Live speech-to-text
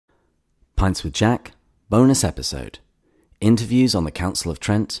Pints with Jack, bonus episode. Interviews on the Counsel of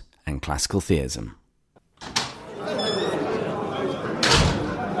Trent and Classical Theism.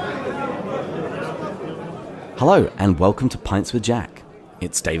 Hello and welcome to Pints with Jack.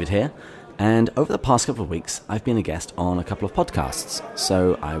 It's David here, and over the past couple of weeks I've been a guest on a couple of podcasts,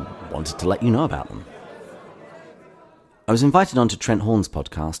 so I wanted to let you know about them. I was invited onto Trent Horn's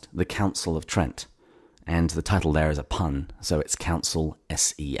podcast, The Counsel of Trent, and the title there is a pun, so it's Counsel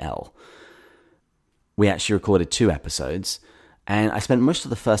S-E-L. We actually recorded 2 episodes, and I spent most of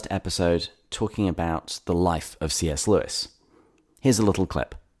the first episode talking about the life of C.S. Lewis. Here's a little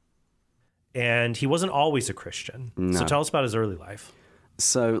clip. And he wasn't always a Christian. No. So tell us about his early life.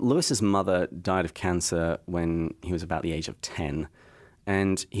 So Lewis's mother died of cancer when he was about the age of 10,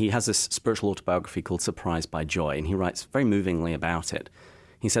 and he has this spiritual autobiography called Surprised by Joy, and he writes very movingly about it.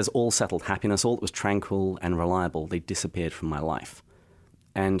 He says, all settled happiness, all that was tranquil and reliable, they disappeared from my life.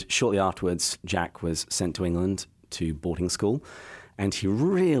 And shortly afterwards, Jack was sent to England to boarding school, and he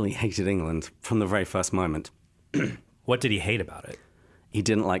really hated England from the very first moment. What did he hate about it? He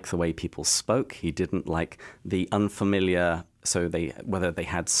didn't like the way people spoke. He didn't like the unfamiliar, whether they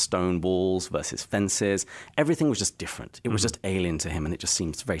had stone walls versus fences. Everything was just different. It was just alien to him, and it just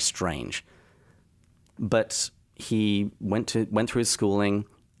seemed very strange. But he went through his schooling,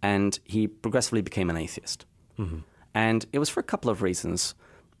 and he progressively became an atheist. Mm-hmm. And it was for a couple of reasons.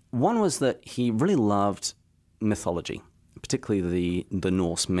 One was that he really loved mythology, particularly the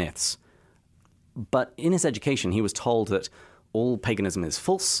Norse myths. But in his education, he was told that all paganism is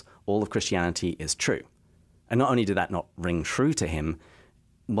false, all of Christianity is true. And not only did that not ring true to him,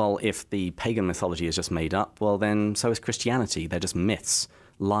 well, if the pagan mythology is just made up, well, then so is Christianity. They're just myths,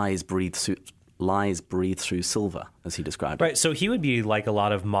 lies breathed through silver, as he described it. Right, so he would be like a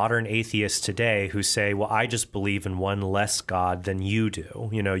lot of modern atheists today who say, well, I just believe in one less God than you do.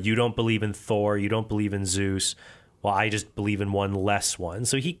 You know, you don't believe in Thor, you don't believe in Zeus. Well, I just believe in one less one.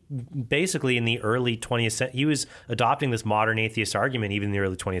 So he basically in the early 20th century, he was adopting this modern atheist argument even in the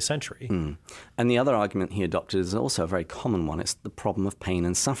early 20th century. Mm. And the other argument he adopted is also a very common one. It's the problem of pain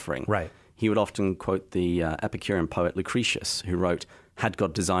and suffering. Right. He would often quote the Epicurean poet Lucretius, who wrote, had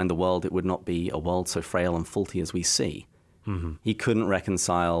God designed the world, it would not be a world so frail and faulty as we see. Mm-hmm. He couldn't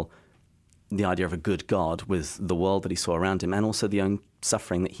reconcile the idea of a good God with the world that he saw around him and also the own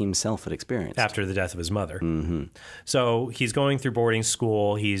suffering that he himself had experienced. After the death of his mother. Mm-hmm. So he's going through boarding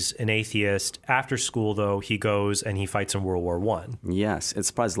school. He's an atheist. After school, though, he goes and he fights in World War I. Yes, it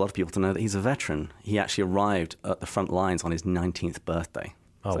surprised a lot of people to know that he's a veteran. He actually arrived at the front lines on his 19th birthday.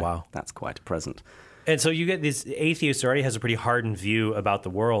 Oh, so wow. That's quite a present. And so you get this atheist who already has a pretty hardened view about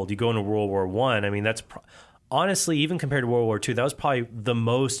the world. You go into World War I. I mean, that's honestly, even compared to World War II, that was probably the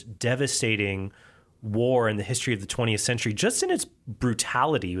most devastating war in the history of the 20th century, just in its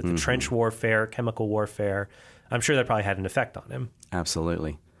brutality with the trench warfare, chemical warfare. I'm sure that probably had an effect on him.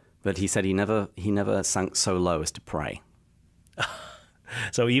 Absolutely. But he said he never sunk so low as to pray.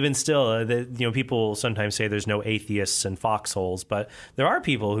 So even still, people sometimes say there's no atheists in foxholes, but there are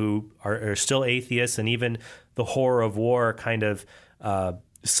people who are still atheists, and even the horror of war kind of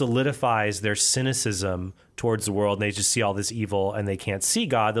solidifies their cynicism towards the world, and they just see all this evil and they can't see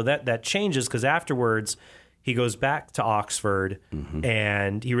God, though that changes because afterwards he goes back to Oxford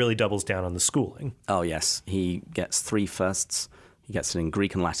and he really doubles down on the schooling. Oh, yes. He gets 3 firsts. He gets it in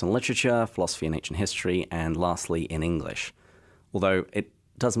Greek and Latin literature, philosophy and ancient history, and lastly in English. Although it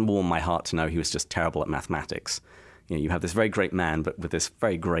doesn't warm my heart to know he was just terrible at mathematics. You know, you have this very great man, but with this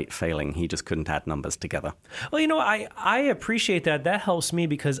very great failing, he just couldn't add numbers together. Well, I appreciate that. That helps me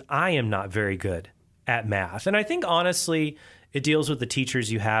because I am not very good at math. And I think, honestly, it deals with the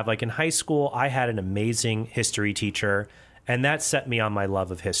teachers you have. Like in high school, I had an amazing history teacher, and that set me on my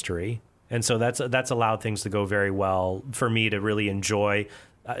love of history. And so that's allowed things to go very well for me to really enjoy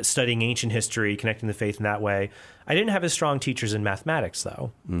studying ancient history, connecting the faith in that way. I didn't have as strong teachers in mathematics,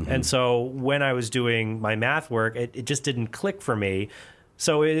 though. Mm-hmm. And so when I was doing my math work, it just didn't click for me.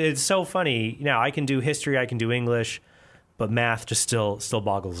 So it's so funny. Now, I can do history, I can do English, but math just still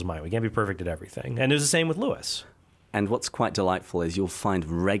boggles my mind. We can't be perfect at everything. And it was the same with Lewis. And what's quite delightful is you'll find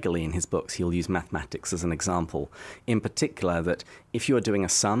regularly in his books he'll use mathematics as an example. In particular, that if you are doing a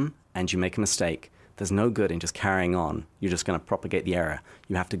sum and you make a mistake, there's no good in just carrying on. You're just going to propagate the error.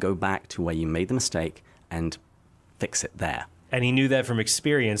 You have to go back to where you made the mistake and fix it there. And he knew that from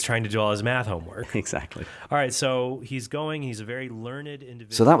experience trying to do all his math homework. Exactly. All right, so he's a very learned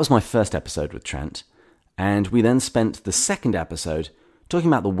individual. So that was my first episode with Trent. And we then spent the second episode talking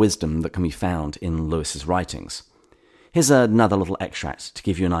about the wisdom that can be found in Lewis's writings. Here's another little extract to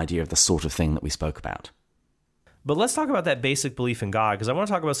give you an idea of the sort of thing that we spoke about. But let's talk about that basic belief in God, because I want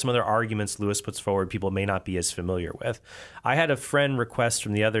to talk about some other arguments Lewis puts forward people may not be as familiar with. I had a friend request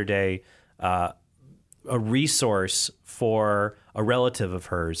from the other day a resource for a relative of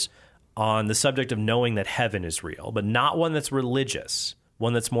hers on the subject of knowing that heaven is real, but not one that's religious,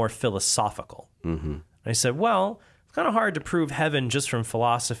 one that's more philosophical. Mm-hmm. And I said, well, it's kind of hard to prove heaven just from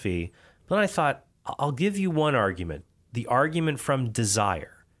philosophy. But then I thought, I'll give you one argument, the argument from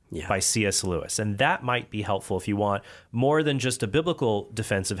Desire. Yeah. By C.S. Lewis. And that might be helpful if you want more than just a biblical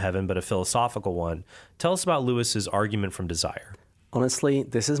defense of heaven, but a philosophical one. Tell us about Lewis's argument from Desire. Honestly,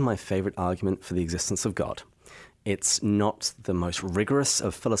 this is my favorite argument for the existence of God. It's not the most rigorous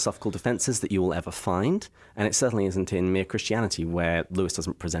of philosophical defenses that you will ever find, and it certainly isn't in Mere Christianity, where Lewis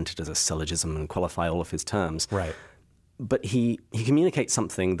doesn't present it as a syllogism and qualify all of his terms. Right. But he communicates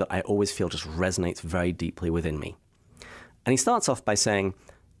something that I always feel just resonates very deeply within me. And he starts off by saying,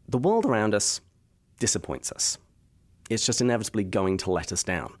 the world around us disappoints us. It's just inevitably going to let us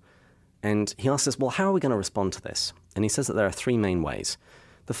down. And he asks us, well, how are we going to respond to this? And he says that there are three main ways.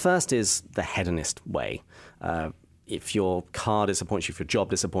 The first is the hedonist way. If your car disappoints you, if your job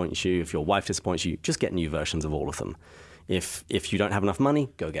disappoints you, if your wife disappoints you, just get new versions of all of them. If you don't have enough money,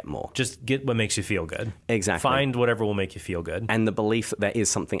 go get more. Just get what makes you feel good. Exactly. Find whatever will make you feel good. And the belief that there is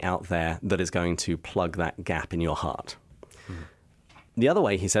something out there that is going to plug that gap in your heart. Mm-hmm. The other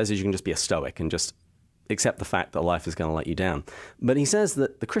way, he says, is you can just be a stoic and just accept the fact that life is going to let you down. But he says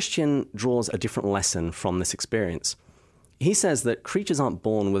that the Christian draws a different lesson from this experience. He says that creatures aren't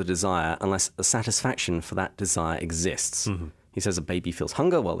born with a desire unless a satisfaction for that desire exists. Mm-hmm. He says a baby feels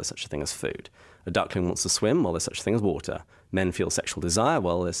hunger, well, there's such a thing as food. A duckling wants to swim, well, there's such a thing as water. Men feel sexual desire,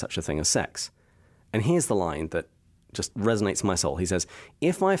 well, there's such a thing as sex. And here's the line that just resonates in my soul. He says,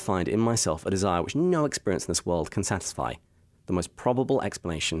 if I find in myself a desire which no experience in this world can satisfy, the most probable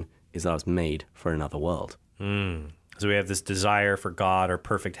explanation is that I was made for another world. So we have this desire for God or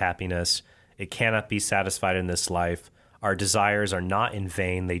perfect happiness. It cannot be satisfied in this life. Our desires are not in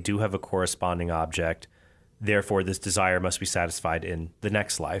vain. They do have a corresponding object. Therefore, this desire must be satisfied in the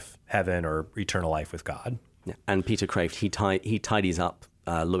next life, heaven or eternal life with God. Yeah. And Peter Kraft, he tidies up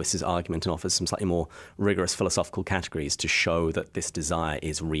Lewis's argument and offers some slightly more rigorous philosophical categories to show that this desire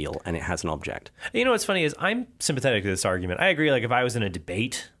is real and it has an object. You know what's funny is I'm sympathetic to this argument. I agree, like if I was in a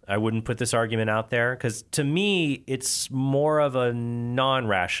debate, I wouldn't put this argument out there because to me, it's more of a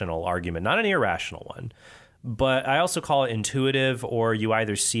non-rational argument, not an irrational one. But I also call it intuitive, or you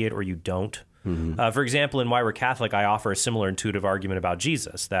either see it or you don't. Mm-hmm. For example, in Why We're Catholic, I offer a similar intuitive argument about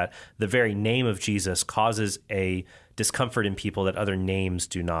Jesus, that the very name of Jesus causes a discomfort in people that other names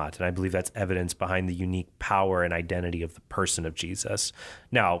do not. And I believe that's evidence behind the unique power and identity of the person of Jesus.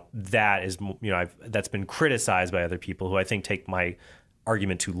 Now, that is, that's been criticized by other people who I think take my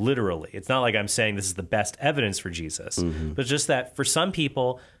argument too literally. It's not like I'm saying this is the best evidence for Jesus, but just that for some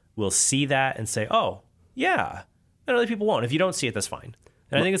people will see that and say, oh, yeah, and other people won't. If you don't see it, that's fine.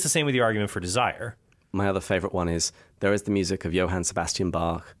 And I think it's the same with the argument for desire. My other favorite one is, there is the music of Johann Sebastian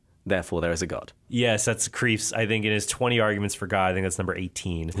Bach, therefore there is a God. Yes, that's Kreeft's, I think in his 20 arguments for God, I think that's number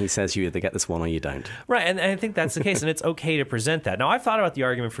 18. He says you either get this one or you don't. Right, and I think that's the case, and it's okay to present that. Now, I've thought about the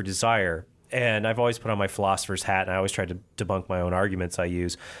argument for desire, and I've always put on my philosopher's hat, and I always try to debunk my own arguments I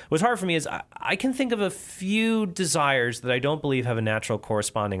use. What's hard for me is I can think of a few desires that I don't believe have a natural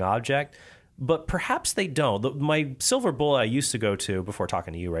corresponding object, but perhaps they don't. My silver bullet I used to go to, before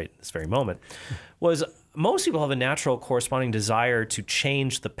talking to you right this very moment, was most people have a natural corresponding desire to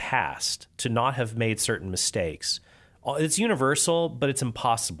change the past, to not have made certain mistakes. It's universal, but it's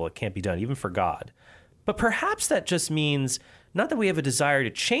impossible. It can't be done, even for God. But perhaps that just means not that we have a desire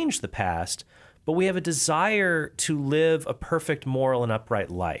to change the past, but we have a desire to live a perfect, moral, and upright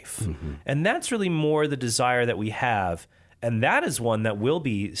life. Mm-hmm. And that's really more the desire that we have. And that is one that will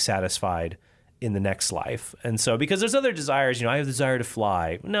be satisfied in the next life. And so, because there's other desires, I have the desire to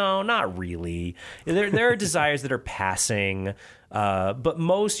fly. No, not really. There are desires that are passing.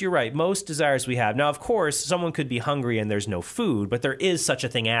 But you're right, most desires we have. Now, of course, someone could be hungry and there's no food, but there is such a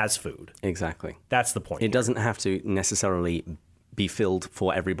thing as food. Exactly. That's the point. It doesn't have to necessarily be filled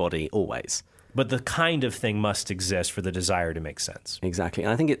for everybody always. But the kind of thing must exist for the desire to make sense. Exactly.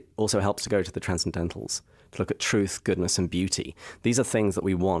 And I think it also helps to go to the transcendentals, to look at truth, goodness, and beauty. These are things that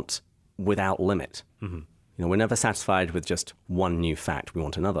we want without limit. Mm-hmm. We're never satisfied with just one new fact. We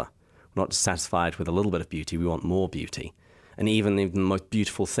want another. We're not just satisfied with a little bit of beauty. We want more beauty. And even in the most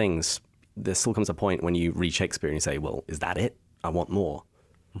beautiful things, there still comes a point when you read Shakespeare and you say, well, is that it? I want more.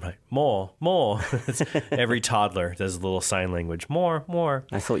 Right. More. Every toddler does a little sign language. More.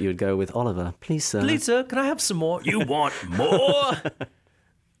 I thought you would go with Oliver. Please, sir. Please, sir, can I have some more? You want more?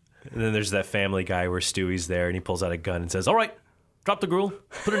 And then there's that Family Guy where Stewie's there and he pulls out a gun and says, "All right, drop the gruel,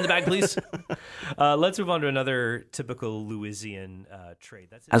 put it in the bag, please." Let's move on to another typical Lewisian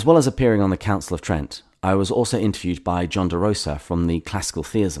trait. As well as appearing on the Counsel of Trent, I was also interviewed by John DeRosa from the Classical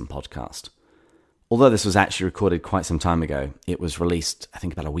Theism Podcast. Although this was actually recorded quite some time ago, it was released, I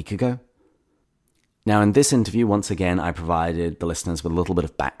think, about a week ago. Now, in this interview, once again, I provided the listeners with a little bit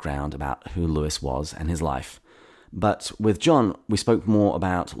of background about who Lewis was and his life. But with John, we spoke more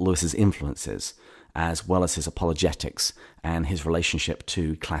about Lewis's influences, as well as his apologetics and his relationship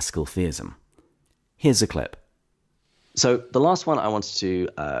to classical theism. Here's a clip. So the last one I wanted to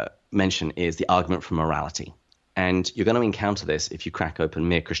mention is the argument for morality. And you're going to encounter this if you crack open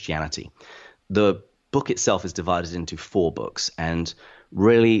Mere Christianity. The book itself is divided into 4 books, and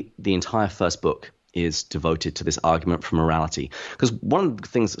really the entire first book is devoted to this argument for morality. Because one of the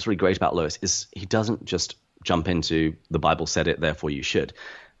things that's really great about Lewis is he doesn't just jump into the Bible said it, therefore you should.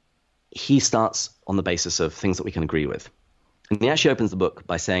 He starts on the basis of things that we can agree with. And he actually opens the book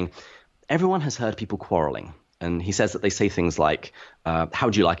by saying, everyone has heard people quarreling. And he says that they say things like, how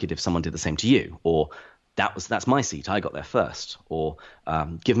would you like it if someone did the same to you? Or that's my seat, I got there first. Or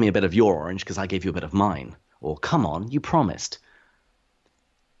give me a bit of your orange because I gave you a bit of mine. Or come on, you promised.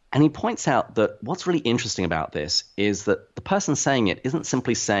 And he points out that what's really interesting about this is that the person saying it isn't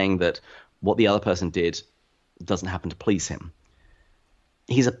simply saying that what the other person did doesn't happen to please him.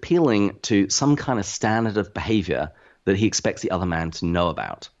 He's appealing to some kind of standard of behavior that he expects the other man to know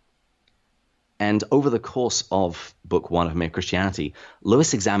about. And over the course of Book 1 of Mere Christianity,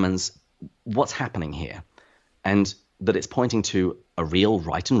 Lewis examines what's happening here, and that it's pointing to a real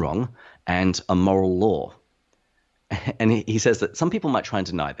right and wrong and a moral law. And he says that some people might try and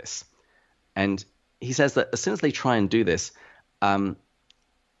deny this. And he says that as soon as they try and do this,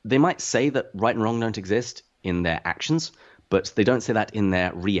 they might say that right and wrong don't exist in their actions, but they don't say that in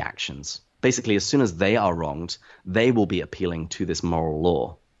their reactions. Basically, as soon as they are wronged, they will be appealing to this moral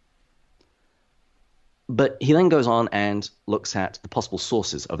law. But he then goes on and looks at the possible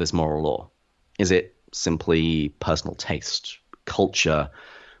sources of this moral law. Is it simply personal taste, culture,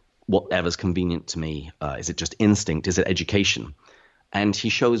 whatever's convenient to me? Is it just instinct? Is it education? And he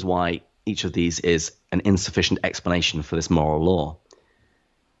shows why each of these is an insufficient explanation for this moral law.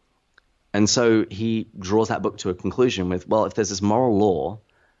 And so he draws that book to a conclusion with, well, if there's this moral law,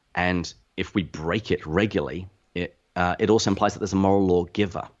 and if we break it regularly, it also implies that there's a moral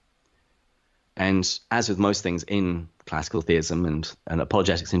lawgiver. And as with most things in classical theism and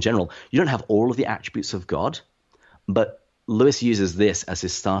apologetics in general, you don't have all of the attributes of God, but Lewis uses this as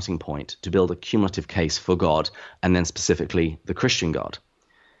his starting point to build a cumulative case for God, and then specifically the Christian God.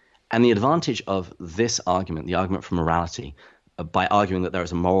 And the advantage of this argument, the argument for morality, by arguing that there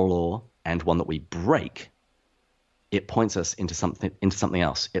is a moral law and one that we break, it points us into something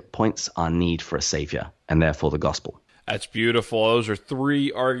else. It points our need for a savior, and therefore the gospel. That's beautiful. Those are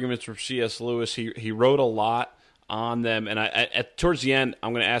 3 arguments from C.S. Lewis. He wrote a lot on them, and towards the end,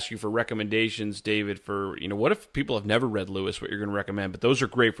 I'm going to ask you for recommendations, David, for, what if people have never read Lewis, what you're going to recommend? But those are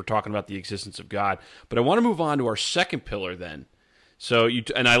great for talking about the existence of God. But I want to move on to our second pillar then. So,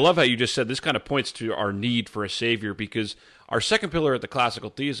 and I love how you just said this kind of points to our need for a savior, because our second pillar at the Classical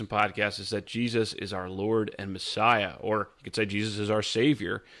Theism Podcast is that Jesus is our Lord and Messiah, or you could say Jesus is our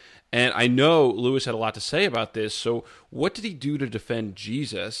Savior. And I know Lewis had a lot to say about this, so what did he do to defend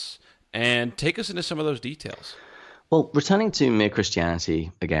Jesus? And take us into some of those details. Well, returning to Mere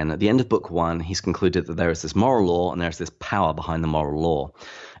Christianity, again, at the end of Book 1, he's concluded that there is this moral law and there's this power behind the moral law.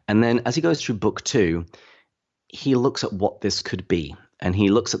 And then as he goes through Book 2, he looks at what this could be, and he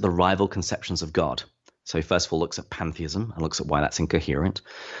looks at the rival conceptions of God. So he first of all looks at pantheism and looks at why that's incoherent.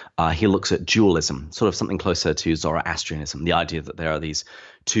 He looks at dualism, sort of something closer to Zoroastrianism, the idea that there are these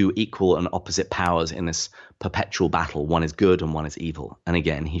 2 equal and opposite powers in this perpetual battle. One is good and one is evil. And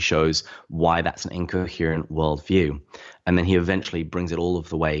again, he shows why that's an incoherent worldview. And then he eventually brings it all of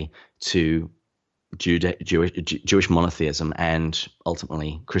the way to Jewish monotheism and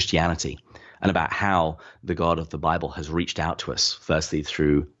ultimately Christianity, and about how the God of the Bible has reached out to us, firstly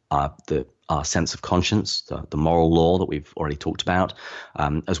through our sense of conscience, the moral law that we've already talked about,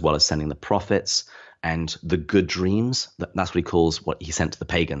 as well as sending the prophets and the good dreams. That's what he calls what he sent to the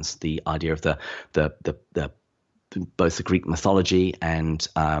pagans, the idea of the both the Greek mythology and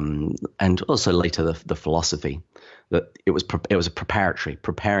also later the philosophy. That it was a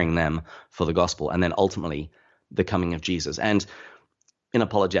preparing them for the gospel, and then ultimately the coming of Jesus. And in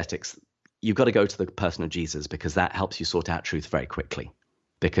apologetics, you've got to go to the person of Jesus, because that helps you sort out truth very quickly.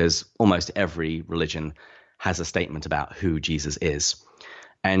 Because almost every religion has a statement about who Jesus is.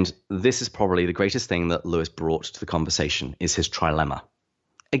 And this is probably the greatest thing that Lewis brought to the conversation, is his trilemma.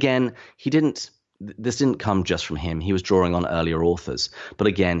 Again, this didn't come just from him. He was drawing on earlier authors. But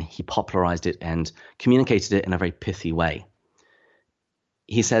again, he popularized it and communicated it in a very pithy way.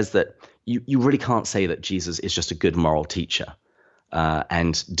 He says that you really can't say that Jesus is just a good moral teacher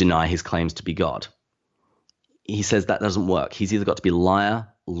and deny his claims to be God. He says that doesn't work. He's either got to be liar,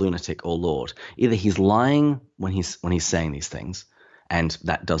 lunatic, or Lord. Either he's lying when he's saying these things, and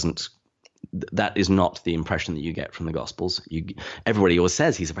that is not the impression that you get from the Gospels. Everybody always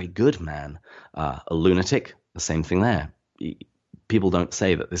says he's a very good man. A lunatic, the same thing there. People don't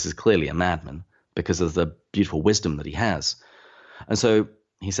say that this is clearly a madman because of the beautiful wisdom that he has. And so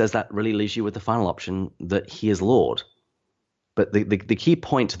he says that really leaves you with the final option that he is Lord. But the key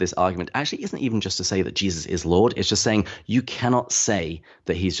point to this argument actually isn't even just to say that Jesus is Lord. It's just saying you cannot say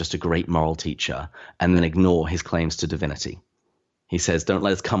that he's just a great moral teacher and then ignore his claims to divinity. He says, don't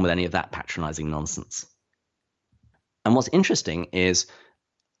let us come with any of that patronizing nonsense. And what's interesting is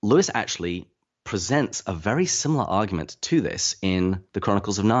Lewis actually presents a very similar argument to this in the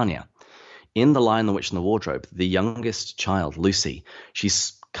Chronicles of Narnia. In The Lion, the Witch, and the Wardrobe, the youngest child, Lucy, she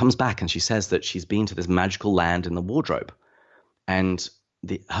comes back and she says that she's been to this magical land in the wardrobe. And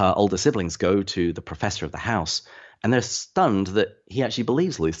her older siblings go to the professor of the house, and they're stunned that he actually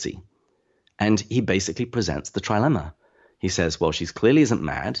believes Lucy. And he basically presents the trilemma. He says, well, she clearly isn't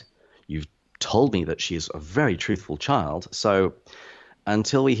mad. You've told me that she's a very truthful child. So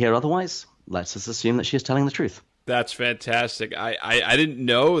until we hear otherwise, let's just assume that she is telling the truth. That's fantastic. I didn't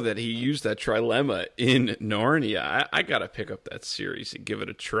know that he used that trilemma in Narnia. I got to pick up that series and give it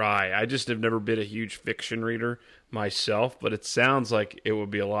a try. I just have never been a huge fiction reader myself, but it sounds like it would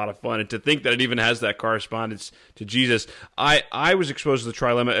be a lot of fun. And to think that it even has that correspondence to Jesus. I was exposed to the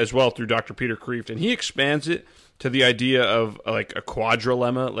trilemma as well through Dr. Peter Kreeft, and he expands it to the idea of like a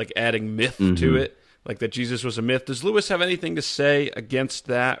quadrilemma, like adding myth to it. Like that Jesus was a myth. Does Lewis have anything to say against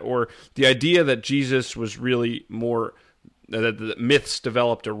that, or the idea that Jesus was really more, that the myths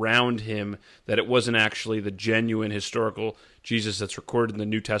developed around him, that it wasn't actually the genuine historical Jesus that's recorded in the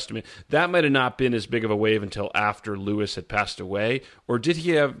New Testament? That might have not been as big of a wave until after Lewis had passed away, or did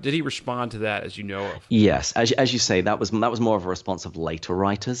he respond to that, as you know of? Yes, as you say, that was more of a response of later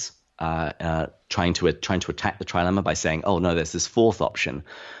writers trying to attack the trilemma by saying, oh no, there's this fourth option.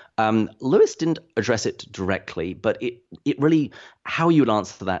 Lewis didn't address it directly, but it really, how you would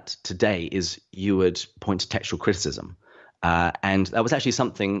answer that today is you would point to textual criticism. And that was actually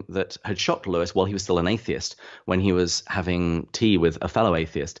something that had shocked Lewis while he was still an atheist, when he was having tea with a fellow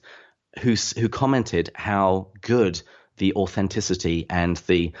atheist who commented how good the authenticity and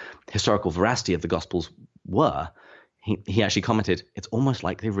the historical veracity of the Gospels were. He actually commented, it's almost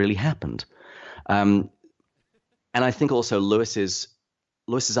like they really happened. And I think also Lewis's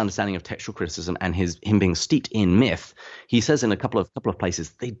understanding of textual criticism and him being steeped in myth, he says in a couple of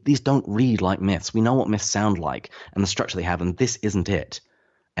places, these don't read like myths. We know what myths sound like and the structure they have, and this isn't it.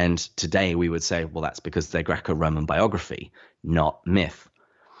 And today we would say, well, that's because they're Greco-Roman biography, not myth.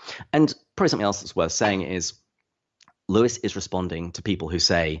 And probably something else that's worth saying is Lewis is responding to people who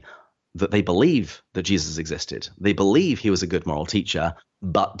say that they believe that Jesus existed. They believe he was a good moral teacher,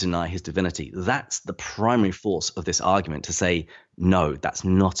 but deny his divinity. That's the primary force of this argument, to say, no, that's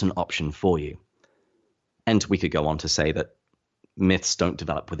not an option for you. And we could go on to say that myths don't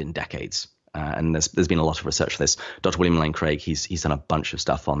develop within decades. And there's been a lot of research for this. Dr. William Lane Craig, he's done a bunch of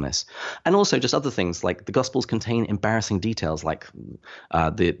stuff on this. And also just other things, like the Gospels contain embarrassing details, like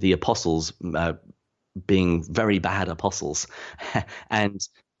the apostles being very bad apostles, and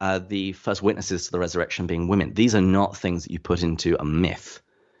the first witnesses to the resurrection being women. These are not things that you put into a myth.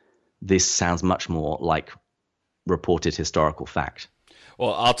 This sounds much more like reported historical fact.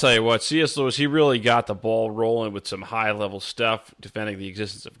 Well, I'll tell you what, C.S. Lewis, he really got the ball rolling with some high-level stuff, defending the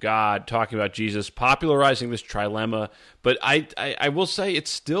existence of God, talking about Jesus, popularizing this trilemma. But I will say it's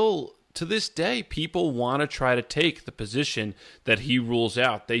still, to this day, people want to try to take the position that he rules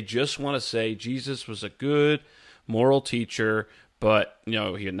out. They just want to say Jesus was a good moral teacher, but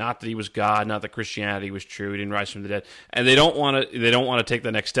not that he was God, not that Christianity was true, he didn't rise from the dead, and they don't want to take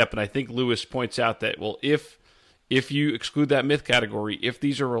the next step. And I think Lewis points out that, well, if you exclude that myth category, if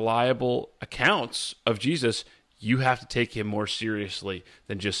these are reliable accounts of Jesus, you have to take him more seriously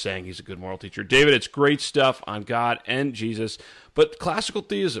than just saying he's a good moral teacher. David, it's great stuff on God and Jesus, but classical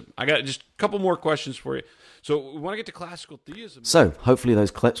theism, I got just a couple more questions for you. So we want to get to classical theism. So hopefully those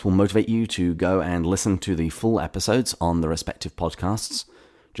clips will motivate you to go and listen to the full episodes on the respective podcasts.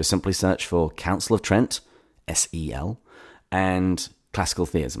 Just simply search for Counsel of Trent, SEL, and Classical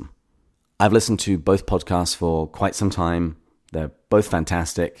Theism. I've listened to both podcasts for quite some time. They're both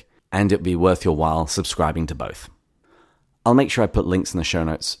fantastic, and it'd be worth your while subscribing to both. I'll make sure I put links in the show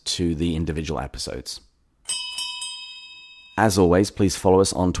notes to the individual episodes. As always, please follow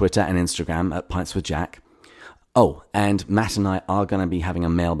us on Twitter and Instagram at Pints with Jack. Oh, and Matt and I are going to be having a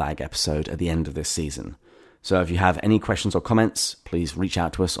mailbag episode at the end of this season. So if you have any questions or comments, please reach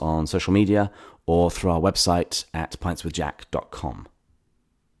out to us on social media or through our website at pintswithjack.com.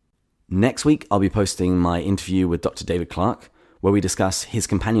 Next week, I'll be posting my interview with Dr. David Clark, where we discuss his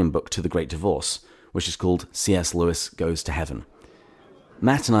companion book to The Great Divorce, which is called C.S. Lewis Goes to Heaven.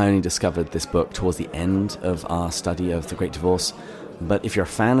 Matt and I only discovered this book towards the end of our study of The Great Divorce, but if you're a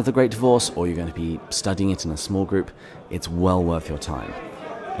fan of The Great Divorce or you're going to be studying it in a small group, it's well worth your time.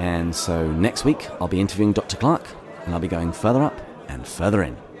 And so next week, I'll be interviewing Dr. Clark, and I'll be going further up and further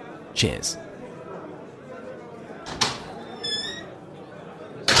in. Cheers.